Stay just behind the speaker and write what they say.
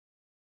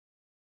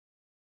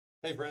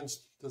Hey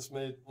friends,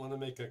 want to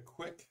make a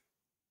quick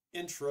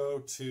intro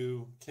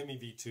to Kimi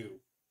V2.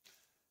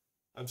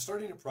 I'm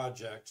starting a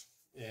project,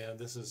 and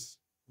this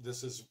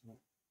is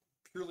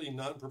purely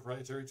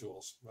non-proprietary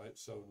tools, right?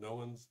 So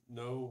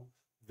no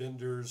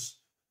vendors,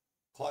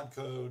 Cloud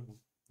Code,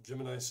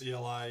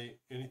 Gemini-cli,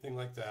 anything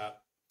like that,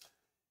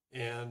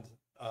 and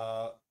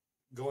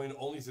going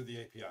only through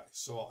the API.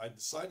 So I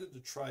decided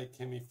to try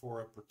Kimi for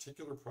a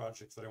particular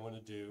project that I want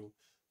to do,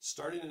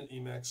 starting an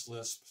Emacs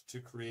Lisp to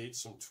create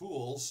some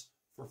tools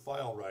for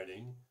file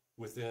writing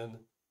within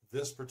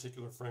this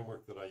particular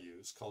framework that I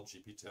use called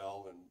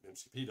GPTEL and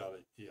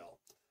MCP.el.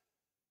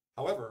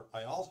 However,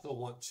 I also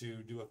want to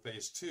do a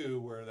phase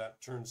 2 where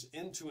that turns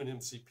into an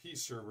MCP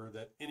server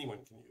that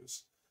anyone can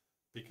use.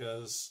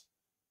 Because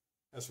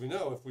as we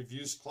know, if we've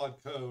used Cloud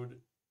Code,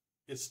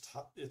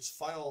 its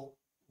file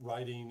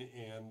writing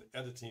and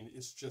editing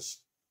is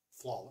just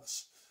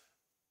flawless,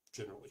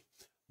 generally.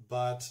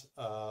 But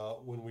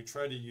when we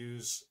try to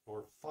use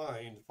or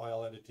find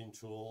file editing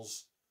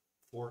tools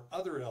for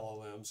other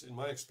LLMs, in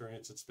my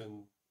experience, it's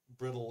been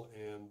brittle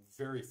and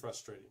very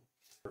frustrating.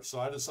 So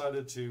I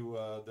decided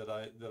that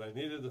I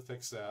needed to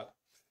fix that,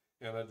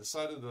 and I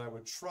decided that I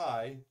would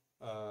try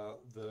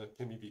the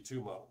Kimi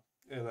V2 model,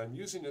 and I'm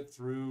using it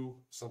through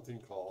something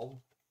called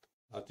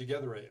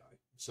Together AI.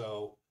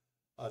 So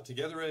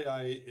Together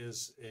AI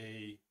is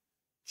a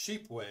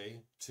cheap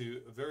way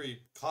a very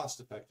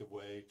cost-effective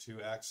way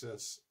to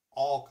access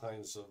all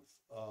kinds of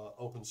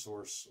open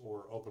source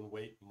or open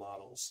weight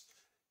models.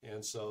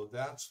 And so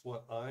that's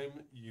what I'm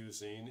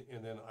using.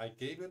 And then I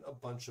gave it a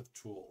bunch of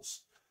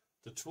tools.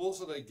 The tools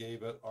that I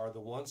gave it are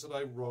the ones that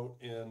I wrote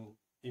in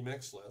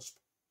Emacs Lisp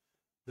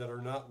that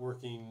are not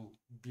working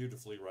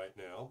beautifully right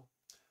now.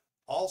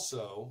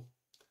 Also,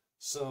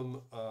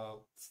 some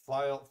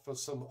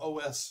some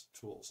OS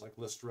tools like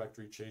list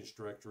directory, change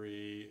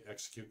directory,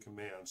 execute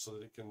commands, so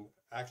that it can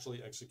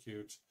actually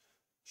execute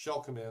shell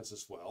commands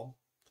as well.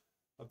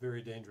 A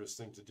very dangerous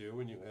thing to do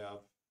when you have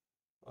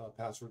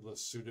passwordless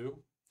sudo.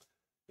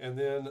 And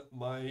then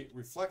my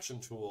reflection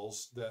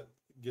tools that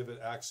give it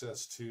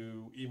access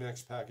to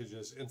Emacs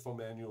packages, info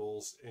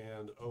manuals,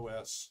 and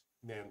OS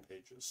man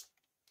pages.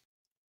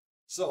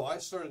 So I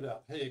started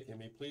out, hey,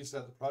 Kimi, please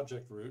add the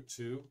project root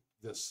to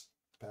this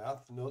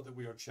path. Note that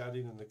we are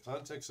chatting in the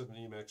context of an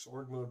Emacs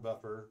org mode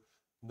buffer.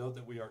 Note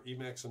that we are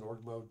Emacs and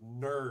org mode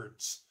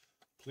nerds.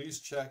 Please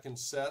check and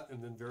set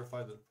and then verify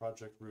that the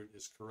project root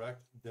is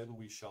correct. Then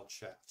we shall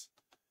chat.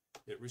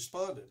 It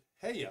responded,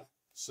 hey, yeah.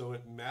 So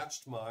it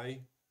matched my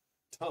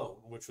tone,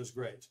 which was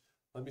great.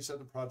 Let me set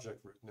the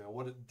project root. Now,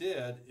 what it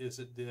did is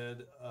it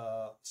did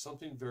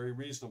something very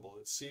reasonable.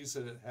 It sees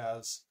that it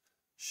has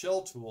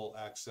shell tool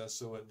access,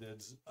 so it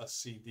did a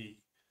CD.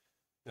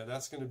 Now,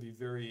 that's going to be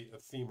very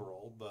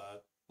ephemeral,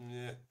 but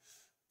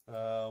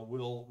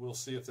we'll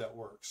see if that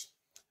works.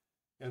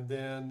 And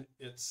then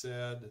it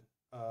said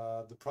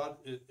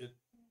it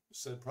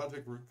said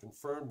project root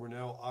confirmed. We're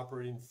now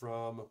operating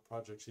from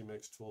project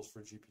Emacs tools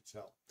for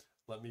GPTEL.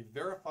 Let me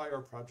verify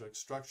our project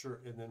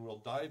structure, and then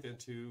we'll dive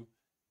into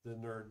the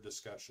nerd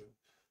discussion.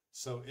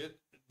 So it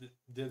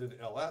did an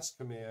ls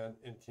command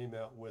and came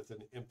out with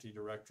an empty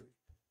directory.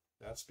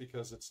 That's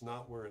because it's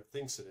not where it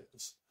thinks it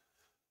is.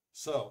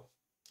 So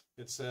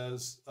it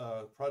says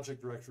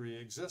project directory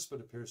exists but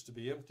appears to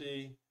be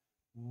empty.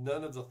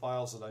 None of the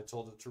files that I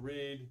told it to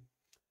read.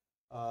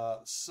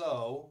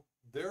 So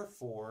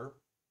therefore,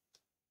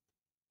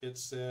 it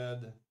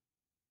said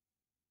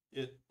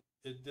it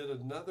did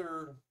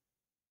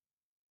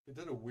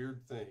a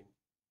weird thing.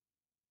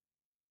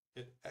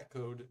 It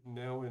echoed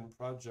now in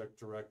project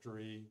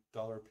directory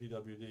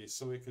 $pwd,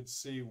 so it could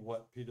see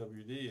what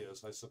pwd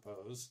is, I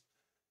suppose.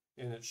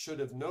 And it should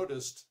have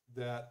noticed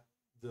that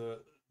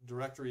the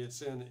directory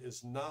it's in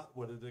is not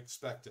what it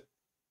expected.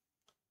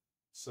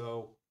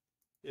 So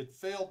it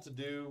failed to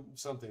do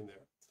something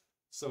there.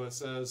 So it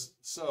says,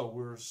 so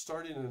we're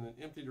starting in an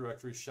empty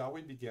directory. Shall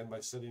we begin by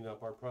setting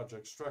up our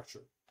project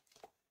structure?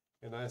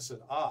 And I said,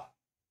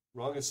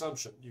 wrong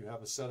assumption. You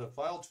have a set of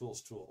file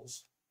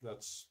tools.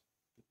 That's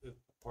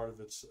part of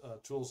its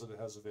tools that it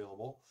has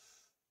available.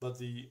 But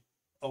the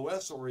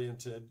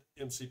OS-oriented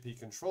MCP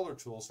controller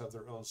tools have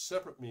their own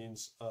separate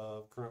means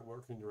of current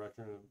working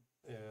directory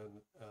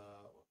and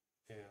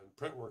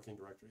print working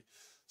directory.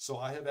 So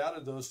I have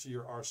added those to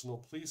your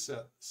arsenal. Please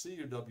set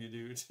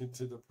cuwd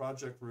to the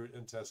project root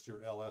and test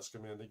your ls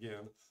command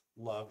again.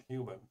 Love,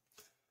 human.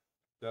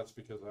 That's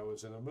because I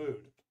was in a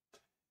mood.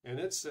 And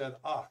it said,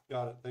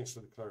 got it, thanks for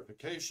the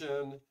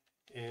clarification.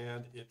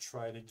 And it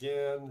tried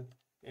again,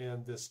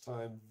 and this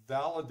time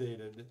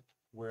validated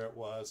where it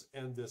was,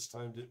 and this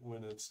time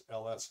when its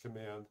ls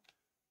command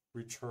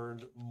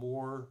returned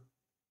more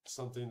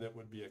something that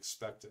would be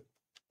expected.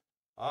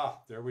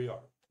 There we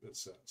are, it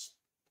says.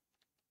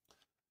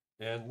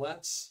 And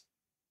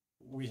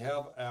we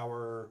have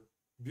our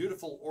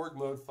beautiful org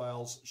mode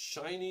files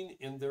shining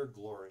in their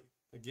glory.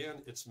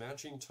 Again, it's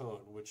matching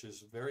tone, which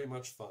is very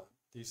much fun.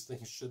 These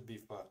things should be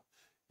fun.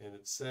 And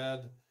it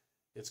said,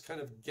 it's kind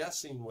of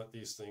guessing what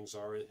these things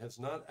are. It has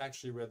not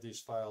actually read these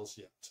files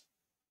yet.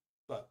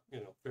 but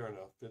fair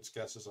enough. Its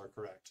guesses are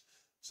correct.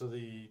 So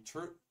the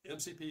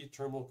MCP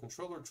terminal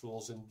controller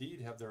tools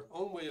indeed have their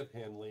own way of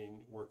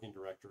handling working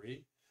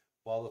directory,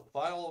 while the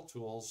file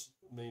tools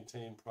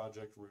maintain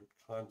project root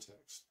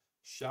context.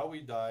 Shall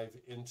we dive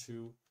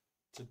into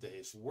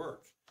today's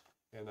work?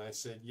 And I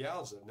said,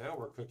 yowza, now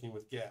we're cooking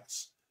with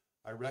gas.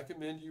 I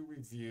recommend you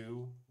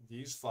review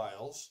these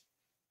files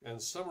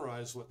and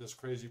summarize what this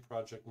crazy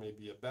project may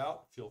be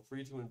about. Feel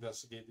free to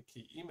investigate the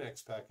key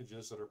Emacs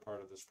packages that are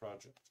part of this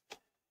project.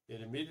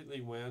 It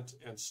immediately went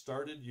and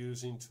started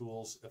using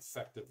tools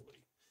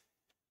effectively.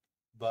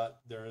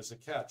 But there is a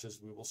catch, as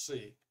we will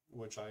see,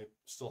 which I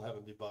still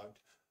haven't debugged.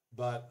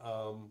 But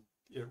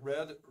it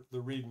read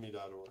the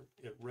readme.org,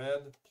 it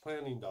read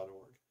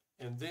planning.org,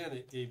 and then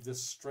it gave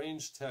this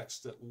strange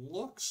text that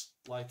looks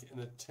like an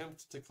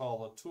attempt to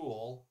call a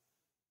tool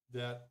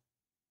that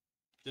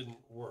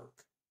didn't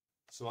work.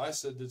 So I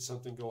said, did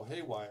something go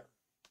haywire?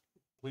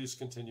 Please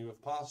continue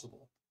if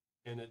possible.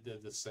 And it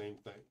did the same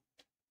thing.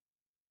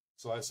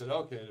 So I said,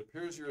 okay, it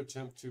appears your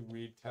attempt to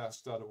read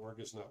task.org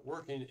is not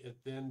working. It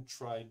then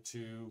tried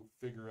to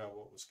figure out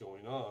what was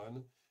going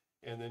on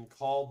and then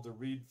called the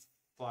read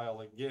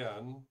file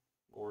again,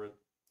 or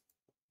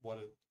what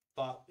it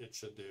thought it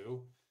should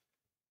do,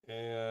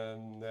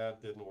 and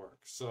that didn't work.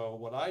 So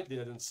what I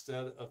did,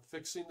 instead of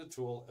fixing the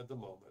tool at the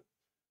moment,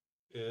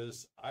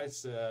 is I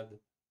said,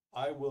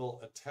 I will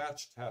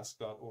attach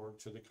task.org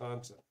to the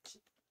context.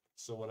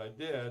 So what I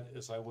did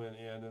is I went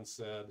in and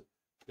said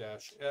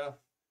 -f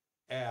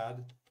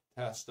add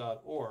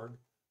task.org.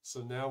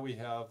 So now we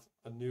have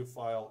a new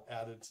file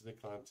added to the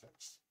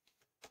context.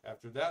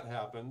 After that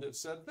happened, it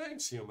said,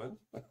 thanks, human.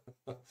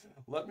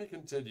 Let me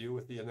continue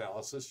with the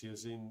analysis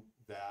using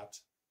that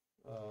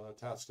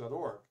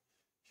task.org.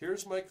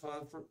 Here's my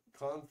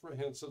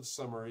comprehensive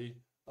summary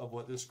of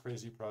what this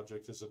crazy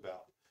project is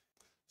about.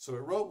 So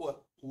it wrote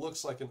what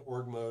looks like an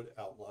org mode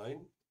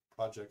outline,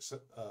 project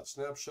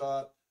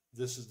snapshot.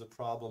 This is the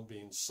problem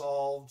being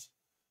solved.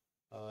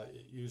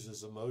 It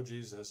uses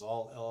emojis, as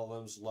all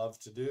LLMs love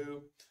to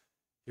do.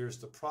 Here's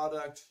the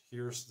product.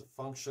 Here's the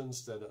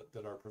functions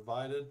that are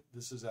provided.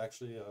 This is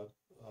actually a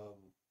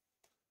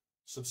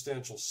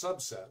substantial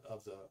subset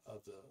of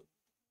the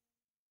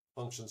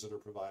functions that are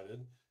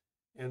provided.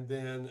 And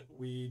then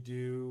we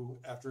do,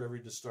 after every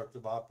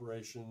destructive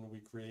operation, we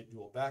create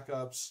dual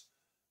backups.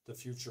 The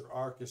future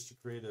arc is to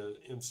create an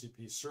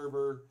MCP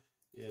server.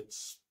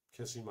 It's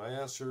kissing my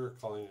ass here,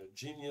 calling it a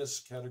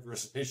genius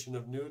categorization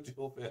of new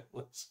dual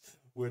families,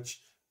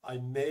 which I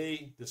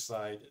may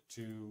decide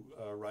to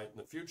write in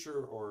the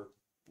future, or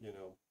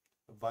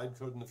vibe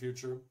code in the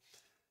future.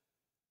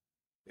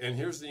 And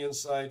here's the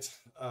insight.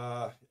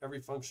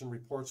 Every function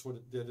reports what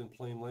it did in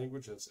plain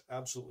language. That's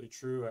absolutely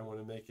true. I want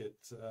to make it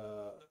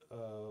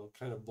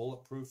kind of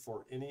bulletproof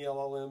for any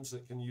LLMs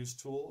that can use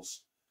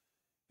tools.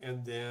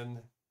 And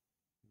then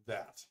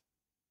that.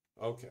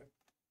 Okay.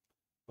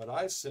 But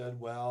I said,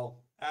 well,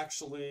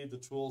 actually, the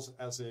tools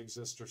as they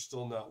exist are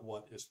still not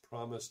what is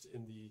promised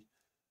in the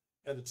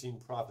editing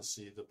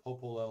prophecy, the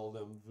Popol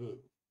LLM VU.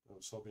 I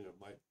was hoping it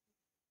might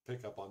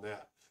pick up on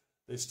that.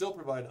 They still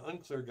provide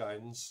unclear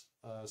guidance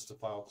as to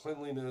file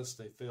cleanliness.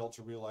 They fail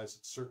to realize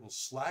that certain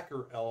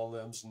slacker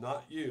LLMs,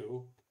 not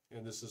you,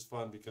 and this is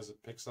fun because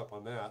it picks up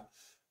on that,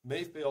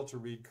 may fail to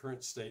read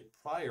current state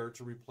prior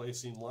to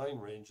replacing line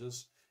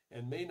ranges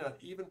and may not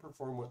even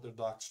perform what their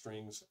doc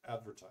strings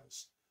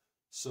advertise.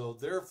 So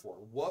therefore,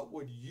 what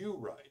would you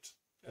write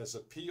as a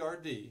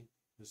PRD,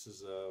 this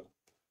is a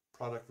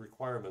product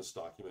requirements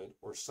document,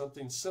 or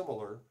something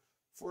similar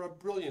for a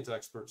brilliant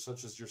expert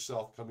such as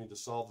yourself coming to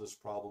solve this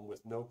problem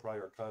with no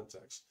prior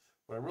context?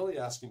 What I'm really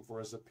asking for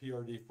is a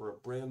PRD for a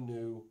brand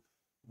new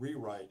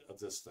rewrite of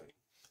this thing.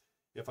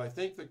 If I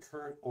think the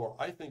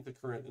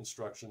current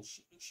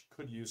instructions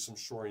could use some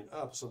shoring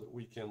up so that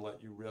we can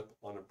let you rip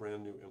on a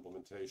brand new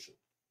implementation.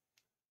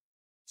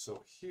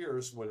 So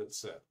here's what it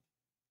said.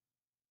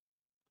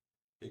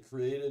 It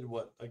created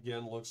what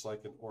again looks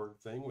like an org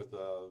thing with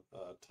a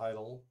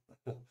title,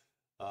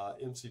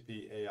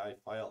 MCP AI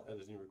file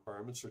editing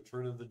requirements,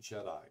 Return of the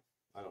Jedi.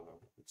 I don't know,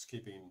 it's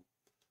keeping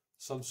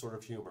some sort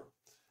of humor.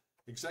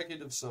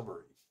 Executive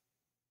summary.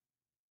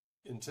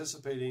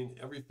 Anticipating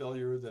every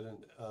failure that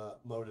an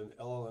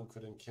LLM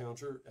could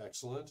encounter.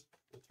 Excellent.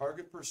 The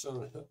target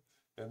persona,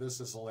 and this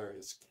is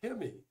hilarious,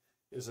 Kimi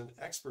is an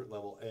expert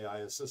level AI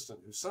assistant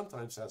who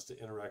sometimes has to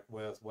interact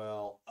with,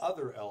 well,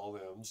 other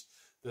LLMs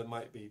that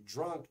might be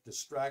drunk,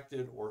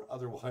 distracted, or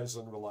otherwise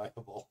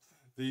unreliable.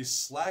 These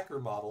slacker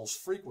models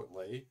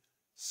frequently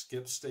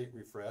skip state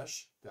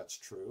refresh, that's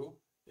true,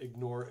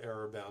 ignore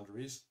error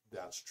boundaries,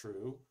 that's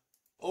true,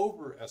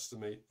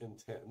 overestimate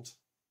intent,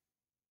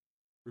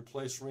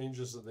 replace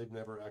ranges that they've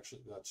never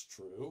actually, that's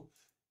true,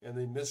 and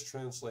they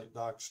mistranslate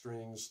doc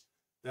strings.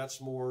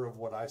 That's more of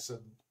what I said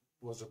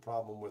was a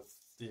problem with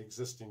the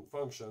existing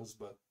functions,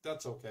 but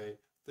that's okay.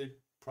 They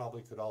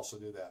probably could also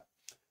do that.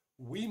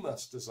 We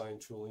must design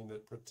tooling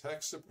that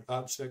protects the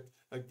project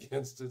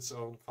against its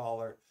own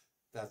caller.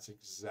 That's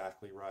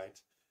exactly right.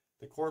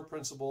 The core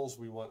principles,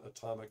 we want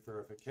atomic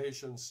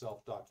verification,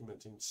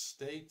 self-documenting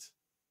state,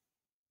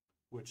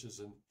 which is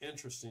an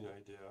interesting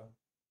idea.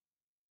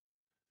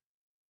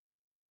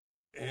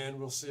 And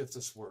we'll see if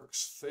this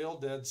works. Fail,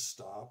 dead,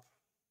 stop.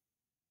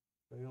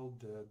 Fail,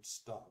 dead,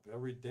 stop.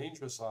 Every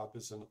dangerous op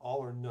is an all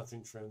or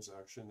nothing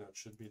transaction. That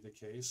should be the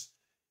case.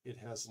 It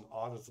has an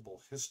auditable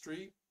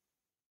history.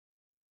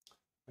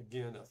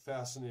 Again, a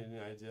fascinating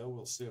idea.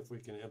 We'll see if we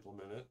can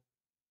implement it.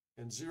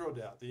 And zero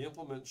doubt, the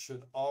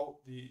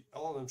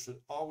LLM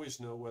should always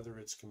know whether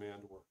its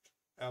command worked.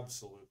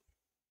 Absolutely.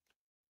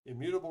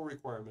 Immutable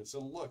requirements.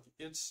 And look,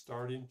 it's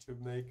starting to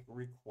make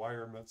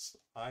requirements.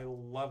 I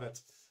love it.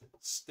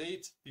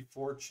 State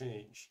before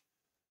change.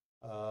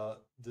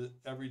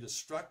 Every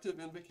destructive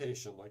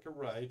invocation, like a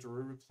write or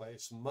a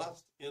replace,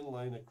 must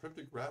inline a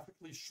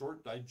cryptographically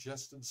short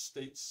digest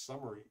state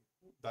summary,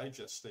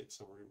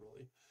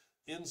 really,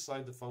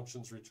 inside the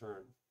function's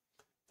return.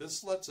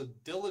 This lets a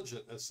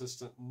diligent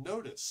assistant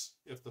notice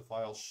if the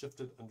file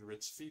shifted under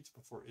its feet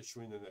before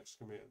issuing the next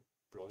command.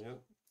 Brilliant.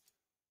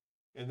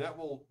 And that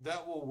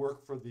will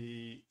work for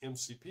the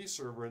MCP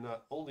server and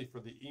not only for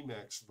the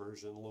Emacs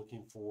version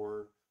looking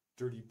for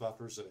dirty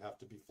buffers that have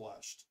to be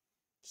flushed.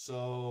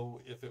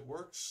 So if it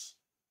works,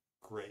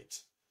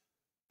 great.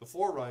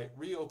 Before write,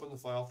 reopen the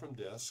file from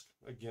disk,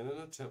 again in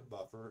a temp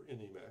buffer in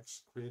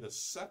Emacs, create a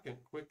second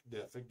quick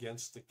diff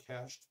against the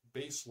cached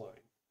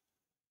baseline.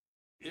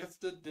 If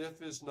the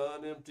diff is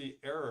non-empty,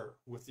 error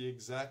with the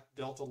exact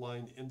delta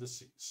line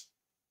indices.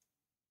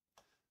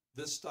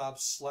 This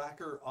stops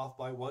slacker off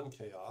by one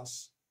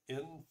chaos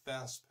in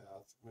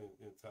fastpath,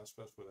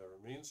 whatever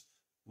it means,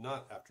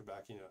 not after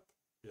backing up.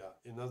 Yeah,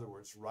 in other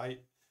words,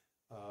 write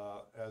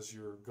as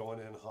you're going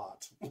in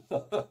hot.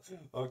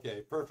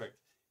 Okay, perfect.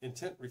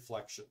 Intent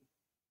reflection.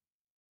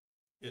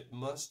 It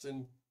must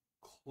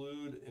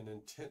include an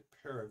intent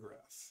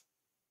paragraph.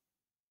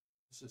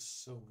 This is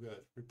so good.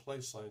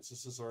 Replace lines.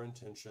 This is our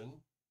intention.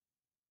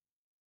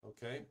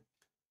 Okay.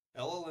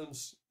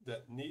 LLMs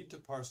that need to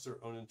parse their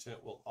own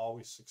intent will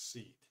always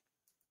succeed.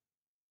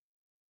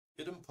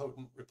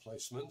 Idempotent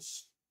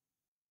replacements.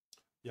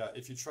 Yeah,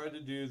 if you try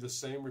to do the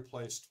same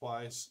replace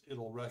twice,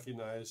 it'll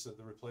recognize that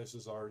the replace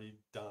is already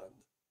done.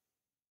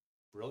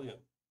 Brilliant.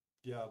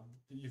 Yeah,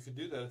 you could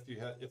do that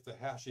if the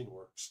hashing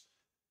works,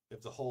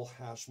 if the whole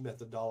hash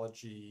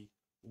methodology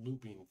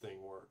looping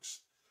thing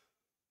works.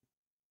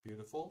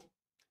 Beautiful.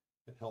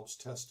 It helps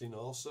testing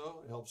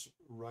also. It helps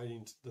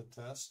writing the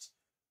test.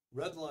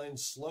 Redline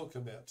slow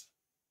commit.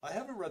 I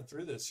haven't read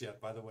through this yet,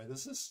 by the way.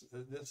 This is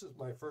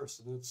my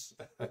first, and it's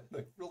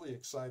I'm really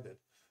excited.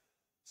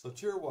 So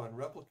tier 1,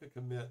 replica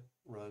commit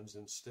runs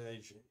in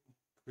staging.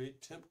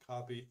 Create temp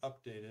copy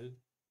updated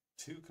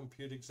to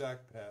compute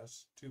exact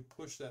patch, to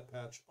push that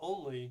patch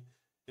only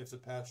if the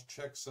patch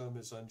checksum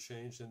is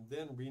unchanged, and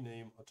then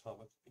rename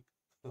atomically.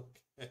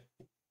 Okay.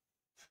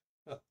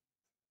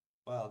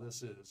 Wow,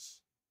 this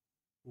is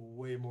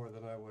way more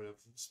than I would have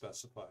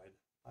specified.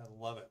 I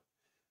love it.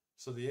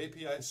 So the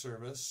API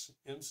service,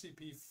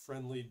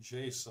 MCP-friendly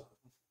JSON.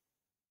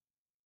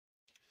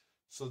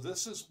 So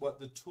this is what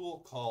the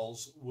tool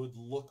calls would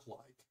look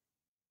like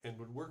and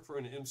would work for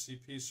an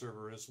MCP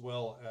server as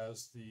well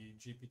as the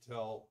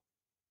GPTEL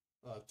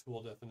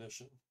tool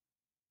definition.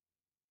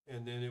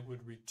 And then it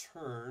would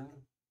return,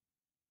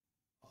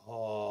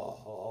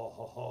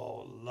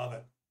 love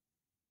it.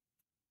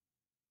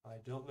 I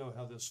don't know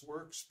how this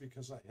works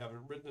because I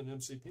haven't written an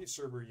MCP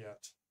server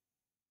yet.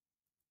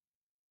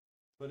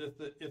 But if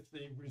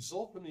the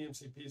result from the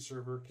MCP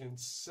server can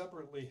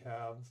separately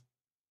have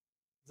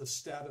the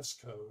status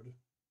code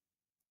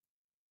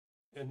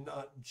and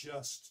not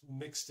just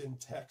mixed in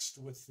text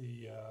with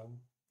the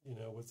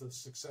with the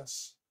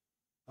success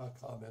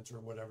comment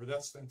or whatever,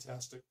 that's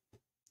fantastic.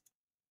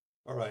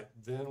 All right,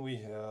 then we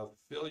have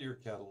failure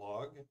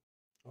catalog.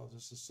 Oh,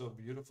 this is so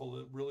beautiful.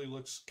 It really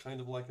looks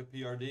kind of like a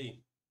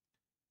PRD.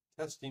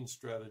 Testing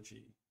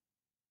strategy.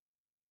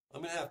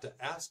 I'm going to have to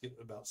ask it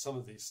about some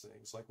of these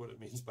things, like what it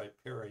means by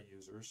para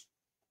users.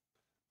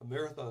 A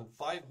marathon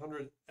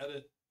 500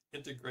 edit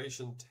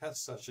integration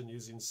test session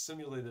using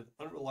simulated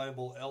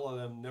unreliable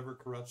LLM never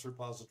corrupts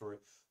repository.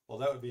 Well,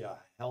 that would be a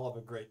hell of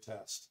a great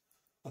test.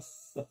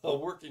 A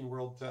working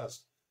world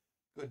test.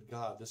 Good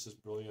God, this is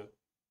brilliant.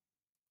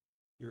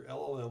 Your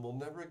LLM will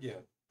never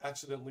again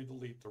accidentally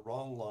delete the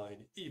wrong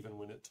line, even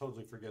when it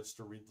totally forgets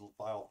to read the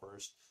file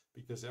first,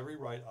 because every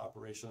write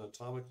operation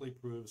atomically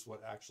proves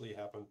what actually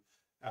happened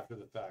after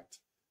the fact.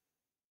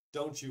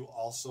 Don't you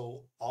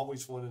also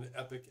always want an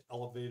epic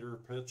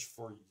elevator pitch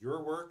for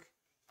your work,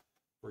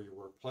 for your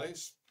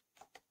workplace?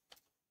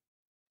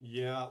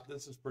 Yeah,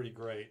 this is pretty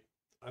great.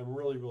 I'm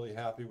really, really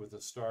happy with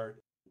the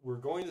start. We're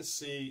going to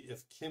see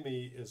if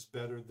Kimi is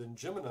better than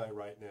Gemini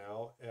right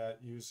now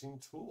at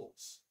using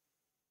tools,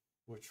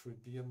 which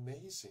would be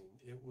amazing.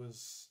 It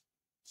was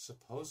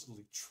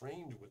supposedly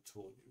trained with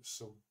tool use.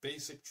 So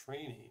basic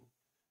training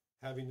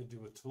having to do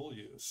with tool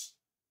use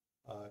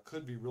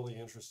could be really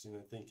interesting.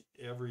 I think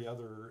every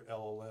other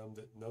LLM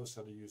that knows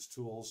how to use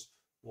tools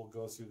will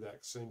go through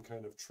that same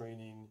kind of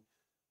training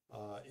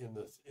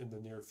in the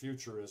near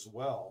future as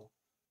well.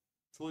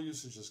 Tool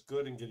usage is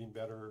good and getting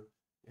better,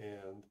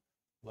 and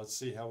let's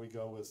see how we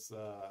go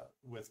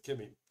with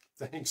Kimi.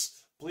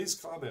 Thanks. Please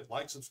comment,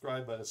 like,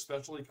 subscribe, but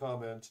especially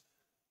comment,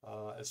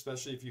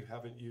 especially if you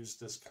haven't used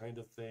this kind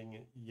of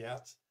thing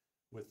yet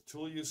with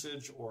tool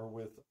usage or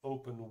with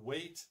open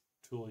weight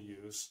tool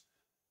use.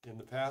 In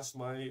the past,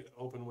 my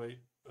open weight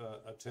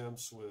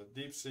attempts with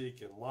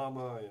DeepSeek and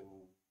Llama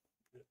and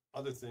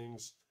other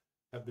things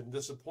have been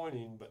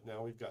disappointing, but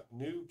now we've got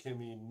new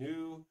Kimi,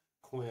 new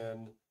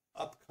Quen,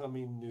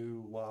 upcoming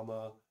new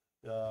Llama.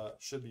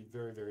 Should be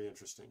very, very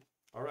interesting.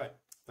 All right.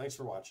 Thanks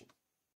for watching.